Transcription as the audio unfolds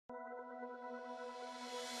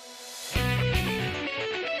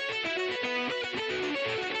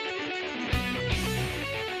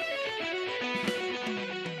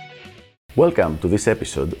Welcome to this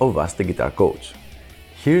episode of Ask the Guitar Coach.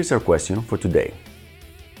 Here is our question for today.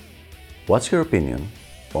 What's your opinion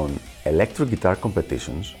on electric guitar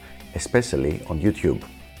competitions, especially on YouTube?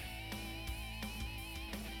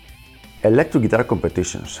 Electric guitar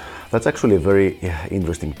competitions, that's actually a very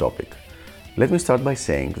interesting topic. Let me start by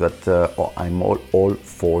saying that I'm all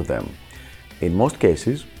for them. In most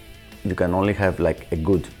cases, you can only have like a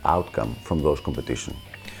good outcome from those competitions.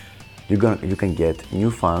 You can get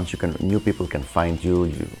new fans, new people can find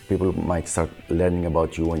you, people might start learning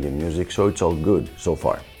about you and your music, so it's all good so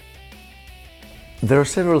far. There are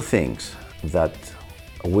several things that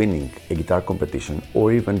winning a guitar competition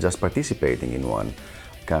or even just participating in one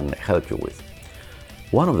can help you with.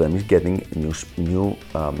 One of them is getting new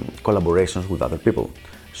collaborations with other people.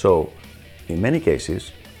 So in many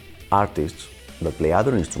cases, artists that play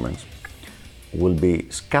other instruments will be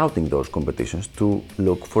scouting those competitions to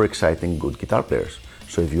look for exciting, good guitar players.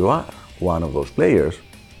 So if you are one of those players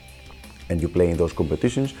and you play in those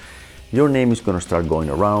competitions, your name is going to start going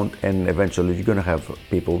around and eventually you're going to have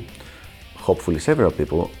people, hopefully several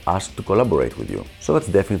people, ask to collaborate with you. So that's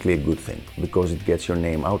definitely a good thing because it gets your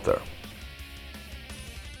name out there.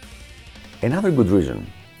 Another good reason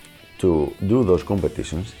to do those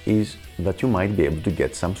competitions is that you might be able to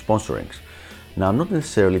get some sponsorings. Now, I'm not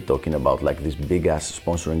necessarily talking about like these big ass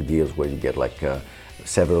sponsoring deals where you get like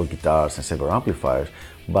several guitars and several amplifiers,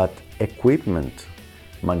 but equipment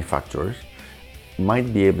manufacturers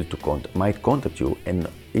might be able to contact you, and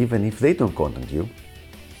even if they don't contact you,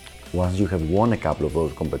 once you have won a couple of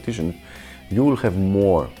those competitions, you will have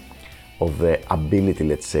more of the ability,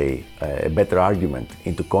 let's say, a better argument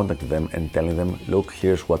into contacting them and telling them, look,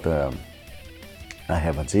 here's what I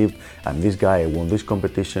have achieved. I'm this guy, I won this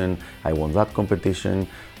competition, I won that competition.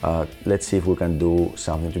 Let's see if we can do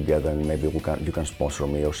something together and maybe you can sponsor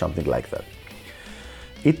me or something like that.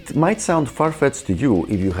 It might sound far-fetched to you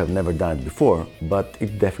if you have never done it before, but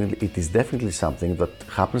it is definitely something that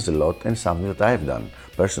happens a lot and something that I have done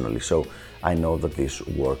personally. So I know that this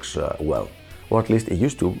works well, or at least it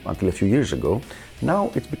used to until a few years ago. Now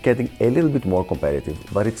it's getting a little bit more competitive,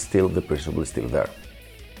 but the principle is still there.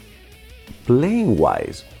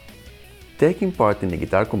 Playing-wise, taking part in a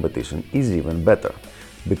guitar competition is even better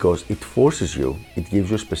because it gives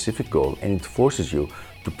you a specific goal and it forces you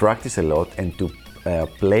to practice a lot and to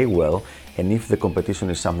play well. And if the competition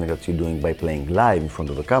is something that you're doing by playing live in front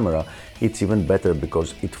of the camera, it's even better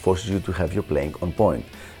because it forces you to have your playing on point.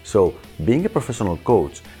 So being a professional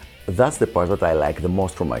coach, that's the part that I like the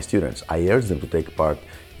most from my students. I urge them to take part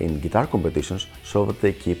in guitar competitions so that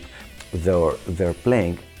they keep their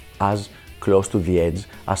playing as close to the edge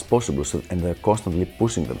as possible, and they're constantly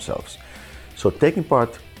pushing themselves. So taking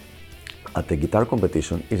part at the guitar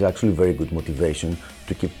competition is actually very good motivation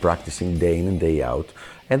to keep practicing day in and day out,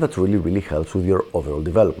 and that really helps with your overall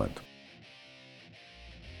development.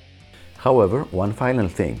 However, one final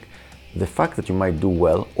thing, the fact that you might do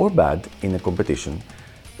well or bad in a competition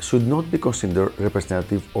should not be considered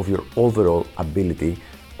representative of your overall ability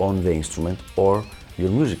on the instrument or your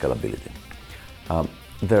musical ability.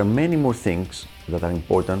 There are many more things that are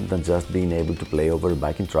important than just being able to play over a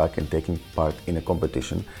backing track and taking part in a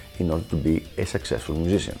competition in order to be a successful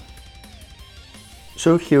musician.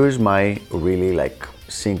 So here is my really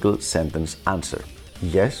single sentence answer.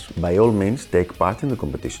 Yes, by all means take part in the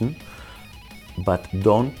competition, but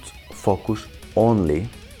don't focus only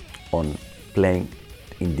on playing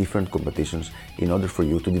in different competitions in order for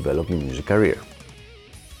you to develop your music career.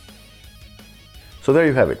 So there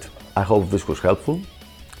you have it. I hope this was helpful.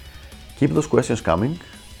 Keep those questions coming,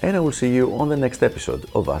 and I will see you on the next episode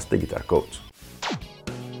of Ask the Guitar Coach.